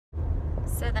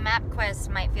So the map quest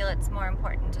might feel it's more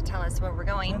important to tell us where we're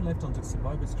going. Turn left onto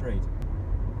Survivor Street.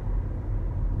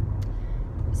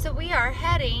 So we are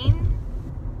heading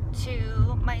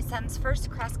to my son's first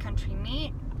cross-country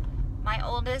meet. My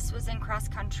oldest was in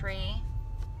cross-country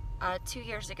 2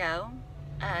 years ago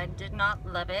and did not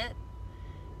love it.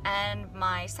 And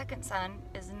my second son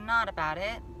is not about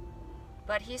it,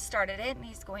 but he started it and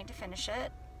he's going to finish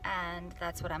it, and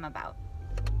that's what I'm about.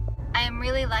 I am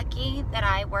really lucky that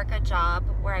I work a job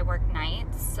where I work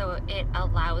nights, so it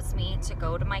allows me to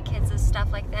go to my kids'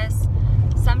 stuff like this.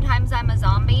 Sometimes I'm a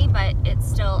zombie, but it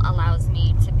still allows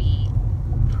me to be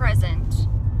present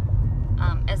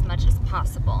as much as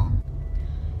possible.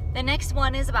 The next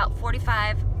one is about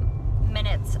 45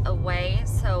 minutes away,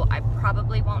 so I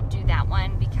probably won't do that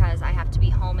one because I have to be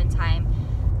home in time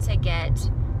to get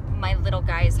my little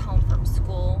guys home from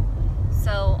school.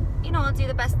 So, you know, I'll do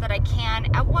the best that I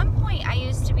can. At one point, I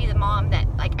used to be the mom that,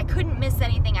 like, I couldn't miss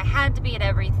anything. I had to be at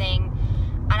everything.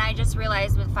 And I just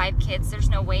realized with 5 kids, there's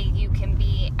no way you can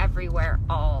be everywhere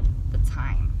all the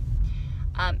time.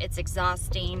 It's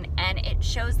exhausting, and it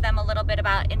shows them a little bit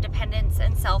about independence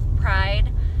and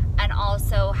self-pride, and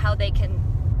also how they can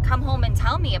come home and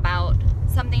tell me about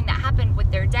something that happened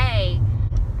with their day.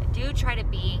 I do try to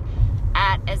be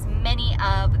at as many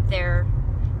of their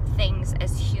things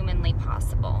as humanly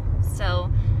possible.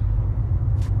 So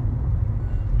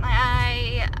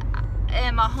I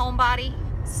am a homebody,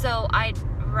 so I'd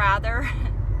rather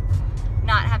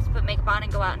not have to put makeup on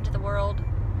and go out into the world,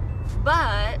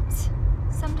 but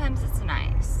sometimes it's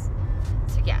nice.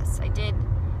 So yes, I did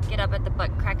get up at the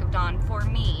butt crack of dawn. For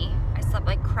me, I slept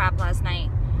like crap last night.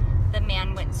 The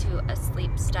man went to a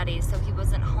sleep study, so he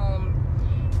wasn't home,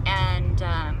 and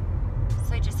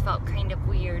so I just felt kind of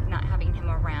weird not having him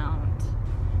around.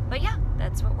 But yeah,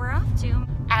 that's what we're off to.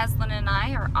 Aslan and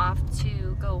I are off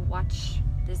to go watch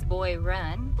this boy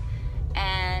run,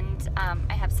 and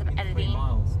I have some editing. 3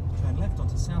 miles. Turn left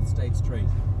onto South State Street.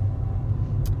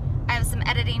 I have some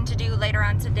editing to do later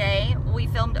on today. We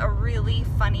filmed a really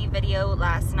funny video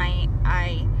last night.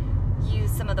 I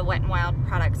used some of the Wet n Wild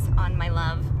products on my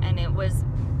love, and it was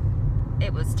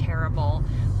terrible,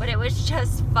 but it was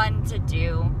just fun to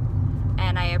do,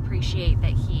 and I appreciate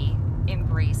that he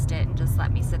embraced it and just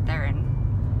let me sit there and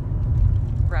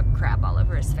rub crap all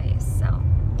over his face. So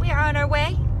we are on our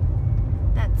way.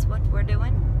 That's what we're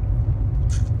doing.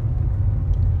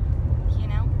 You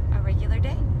know, a regular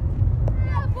day.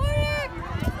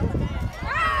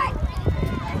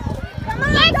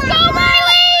 Let's go,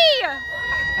 Riley!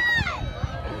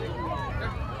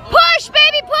 Push,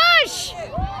 baby, push!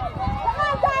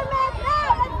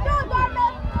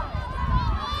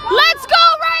 Let's go,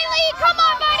 Riley! Come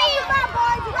on, buddy!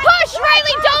 Push,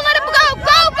 Riley! Don't let him go!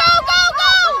 Go, go, go,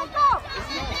 go!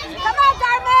 Come on,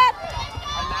 Dartmouth!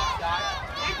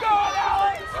 Keep going,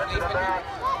 Alex!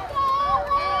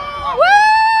 Woo!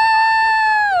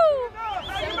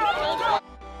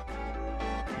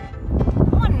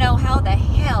 I want to know how the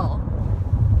hell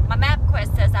my map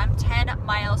quest says I'm 10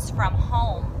 miles from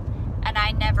home, and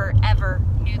I never ever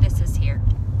knew this is here.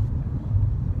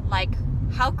 Like,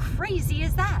 how crazy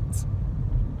is that?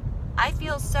 I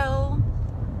feel so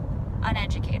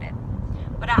uneducated.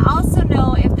 But I also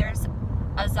know if there's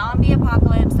a zombie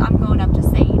apocalypse, I'm going up to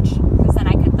Sage, because then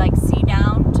I could like see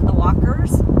down to the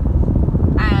walkers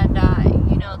and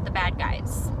you know, the bad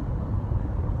guys.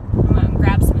 I'm gonna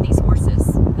grab some of these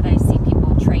horses that I see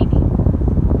people training.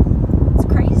 It's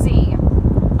crazy.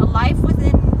 A life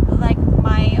within like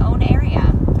my own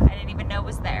area I didn't even know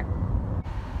was there.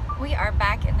 We are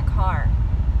back in the car.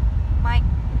 My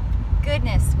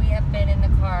goodness, we have been in the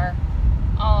car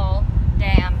all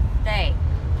damn day.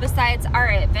 Besides our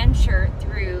adventure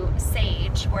through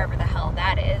Sage, wherever the hell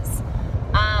that is,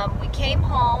 we came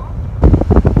home.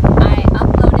 I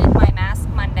uploaded my Mask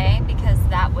Monday because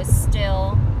that was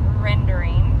still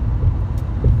rendering.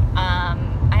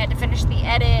 I had to finish the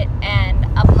edit and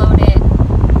upload it,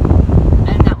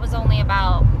 and that was only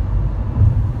about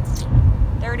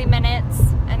 30 minutes.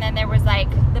 And then there was like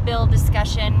the bill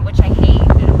discussion, which I hate.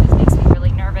 It always makes me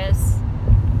really nervous.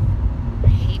 I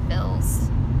hate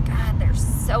bills. God, they're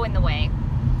so in the way.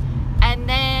 And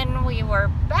then we were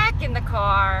back in the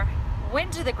car,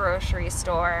 went to the grocery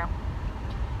store.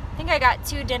 I think I got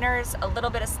 2 dinners, a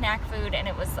little bit of snack food, and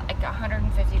it was like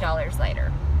 $150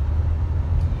 later.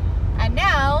 And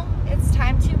now it's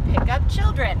time to pick up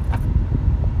children.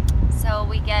 So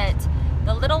we get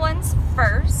the little ones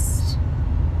first.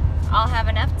 I'll have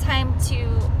enough time to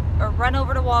run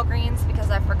over to Walgreens because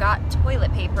I forgot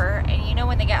toilet paper, and you know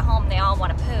when they get home they all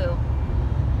want to poo.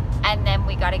 And then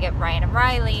we got to get Ryan and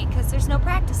Riley because there's no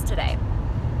practice today.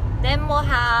 Then we'll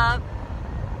have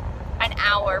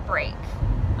hour break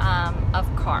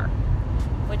of car,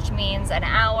 which means an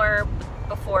hour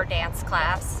before dance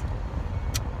class.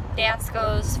 Dance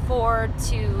goes 4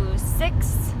 to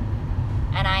 6,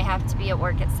 and I have to be at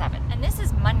work at 7. And this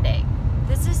is Monday.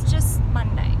 This is just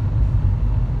Monday.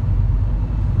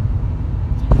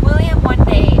 We only have one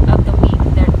day of the week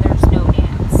there's no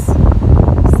dance.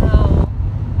 So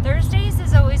Thursdays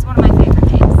is always one of my favorite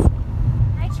days.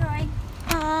 Hi, Troy.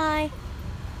 Hi.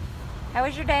 How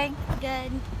was your day?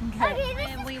 Good.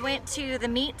 And we went to the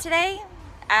meet today.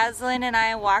 Aslan and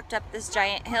I walked up this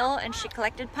giant hill and she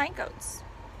collected pine cones.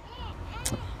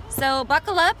 So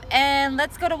buckle up and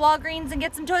let's go to Walgreens and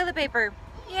get some toilet paper.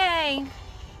 Yay!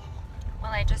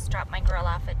 Well, I just dropped my girl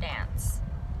off at dance.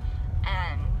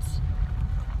 And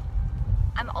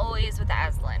I'm always with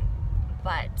Aslan.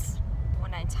 But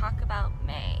when I talk about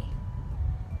May,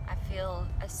 I feel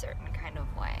a certain kind of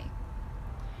way.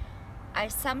 I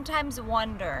sometimes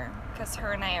wonder, because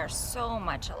her and I are so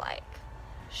much alike.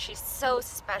 She's so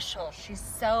special, she's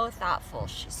so thoughtful,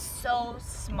 she's so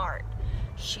smart,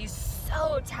 she's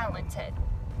so talented.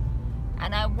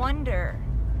 And I wonder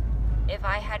if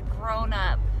I had grown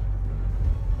up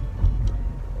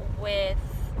with,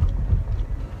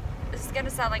 this is gonna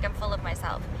sound like I'm full of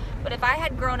myself, but if I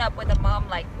had grown up with a mom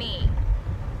like me,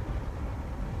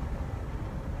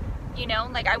 you know,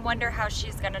 like I wonder how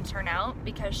she's gonna turn out,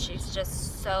 because she's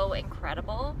just so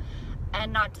incredible.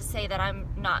 And not to say that I'm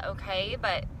not okay,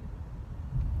 but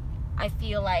I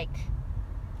feel like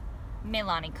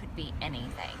Melanie could be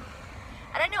anything.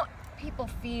 And I know people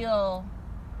feel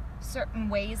certain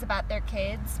ways about their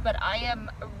kids, but I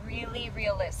am really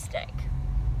realistic.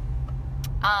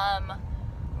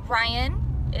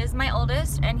 Ryan is my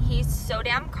oldest, and he's so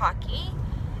damn cocky,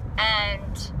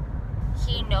 and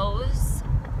he knows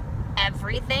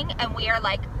everything, and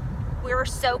we're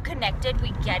so connected,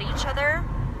 we get each other.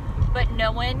 But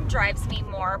no one drives me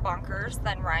more bonkers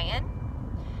than Ryan.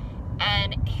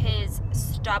 And his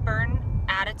stubborn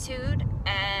attitude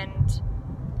and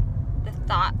the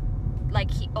thought,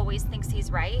 like he always thinks he's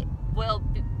right,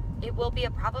 it will be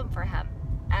a problem for him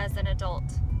as an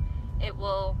adult. It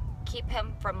will keep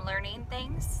him from learning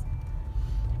things.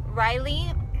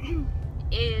 Riley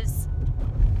is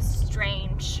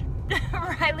strange.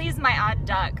 Riley's my odd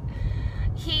duck.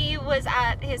 He was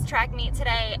at his track meet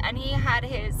today and he had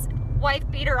his wife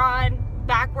beater on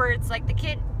backwards, like the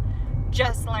kid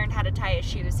just learned how to tie his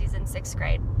shoes. He's in 6th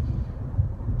grade.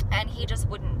 And he just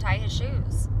wouldn't tie his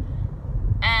shoes.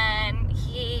 And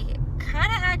he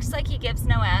kind of acts like he gives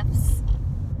no F's.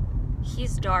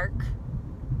 He's dark.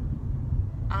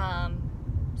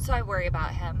 So I worry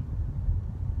about him.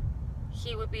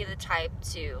 He would be the type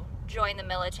to join the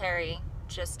military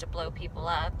just to blow people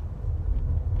up.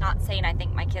 Not saying I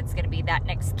think my kid's gonna be that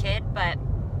next kid, but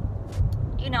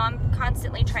you know, I'm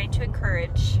constantly trying to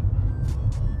encourage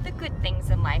the good things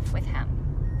in life with him.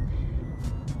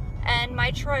 And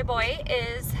my Troy boy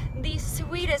is the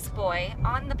sweetest boy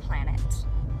on the planet.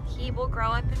 He will grow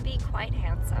up and be quite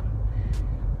handsome,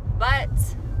 but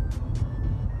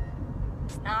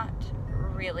he's not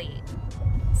really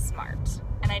smart.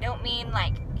 And I don't mean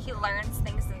like he learns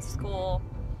things in school.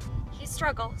 He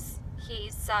struggles.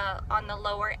 He's on the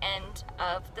lower end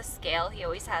of the scale. He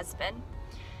always has been.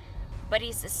 But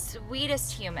he's the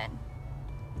sweetest human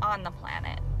on the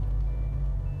planet.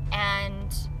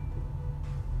 And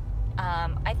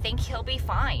I think he'll be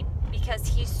fine, because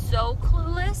he's so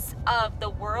clueless of the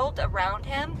world around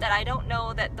him that I don't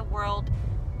know that the world,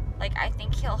 like, I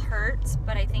think he'll hurt,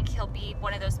 but I think he'll be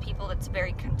one of those people that's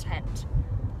very content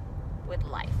with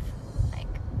life. Like,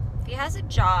 if he has a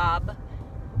job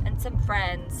and some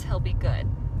friends, he'll be good.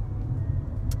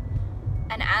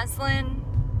 And Aslan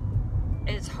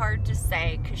is hard to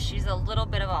say because she's a little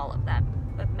bit of all of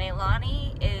them. But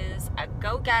Melanie is a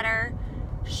go-getter.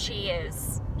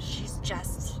 She's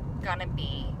just gonna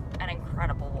be an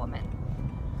incredible woman.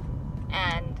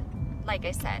 And like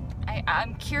I said,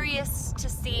 I'm curious to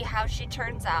see how she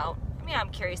turns out. I mean, I'm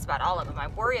curious about all of them. I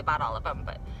worry about all of them,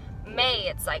 but May,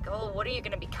 it's like, oh, what are you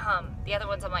gonna become? The other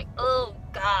ones, I'm like, oh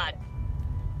God,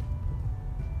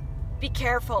 be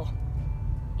careful,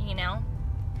 you know?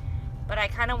 But I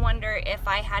kind of wonder if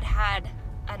I had had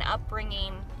an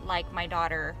upbringing like my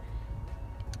daughter,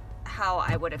 how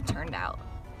I would have turned out.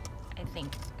 I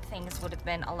think things would have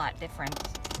been a lot different.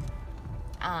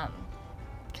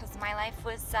 Because my life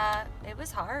was, it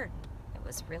was hard. It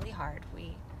was really hard.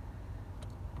 We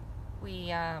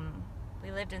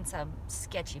lived in some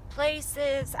sketchy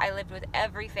places. I lived with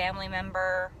every family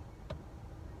member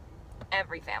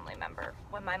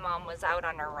when my mom was out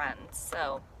on her runs.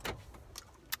 So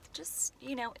just,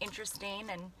 you know, interesting.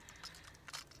 And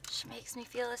which makes me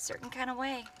feel a certain kind of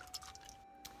way.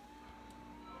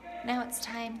 Now it's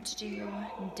time to do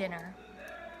dinner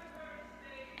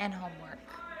and homework.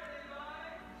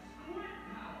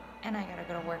 And I gotta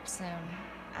go to work soon.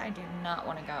 I do not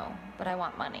want to go, but I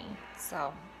want money,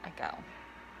 so I go.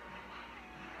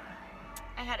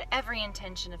 I had every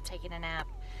intention of taking a nap,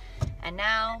 and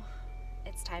now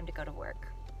it's time to go to work.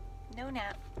 No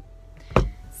nap.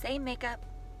 Same makeup.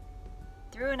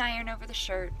 Threw an iron over the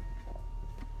shirt.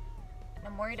 And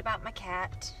I'm worried about my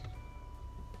cat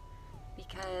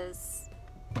because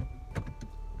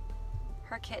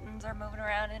her kittens are moving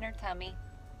around in her tummy.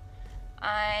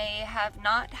 I have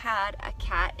not had a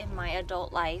cat in my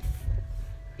adult life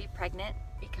be pregnant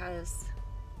because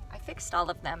I fixed all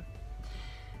of them.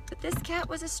 But this cat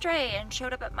was a stray and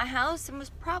showed up at my house and was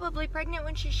probably pregnant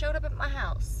when she showed up at my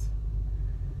house.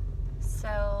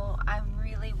 So I'm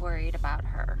really worried about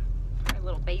her. Her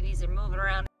little babies are moving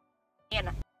around and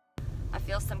I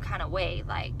feel some kind of way,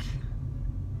 like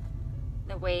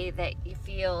the way that you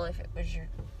feel if it was your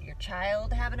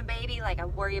child having a baby. Like I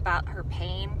worry about her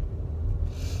pain.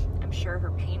 I'm sure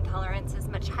her pain tolerance is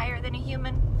much higher than a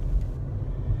human.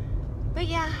 But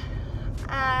yeah,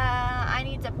 I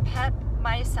need to pep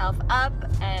myself up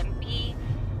and be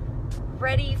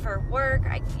ready for work.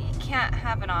 You can't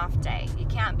have an off day. You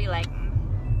can't be like,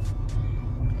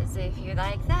 because if you're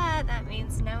like that, that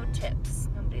means no tips.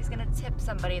 Nobody's gonna tip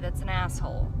somebody that's an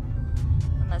asshole.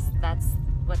 Unless that's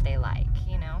what they like,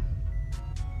 you know?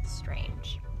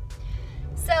 Strange.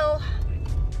 So,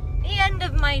 the end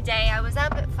of my day, I was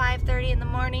up at 5:30 in the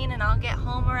morning and I'll get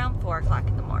home around 4 o'clock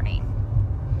in the morning.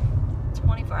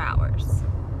 24 hours.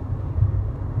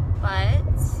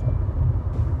 But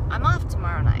I'm off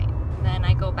tomorrow night. And then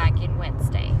I go back in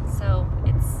Wednesday. So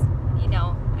it's, you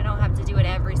know, I don't have to do it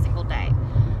every single day.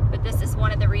 But this is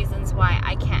one of the reasons why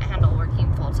I can't handle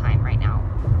working full time right now.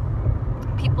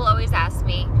 People always ask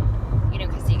me, you know,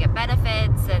 because you get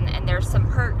benefits and there's some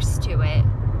perks to it.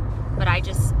 But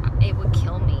it would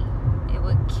kill me. It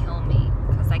would kill me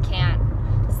because I can't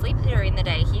sleep during the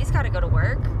day. He's got to go to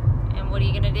work. And what are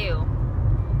you going to do?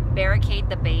 Barricade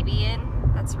the baby in?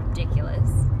 That's ridiculous.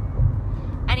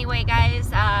 Anyway,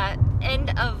 guys,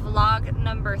 end of vlog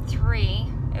number 3.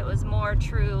 It was more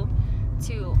true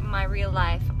to my real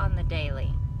life on the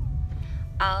daily.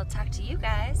 I'll talk to you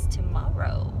guys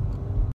tomorrow.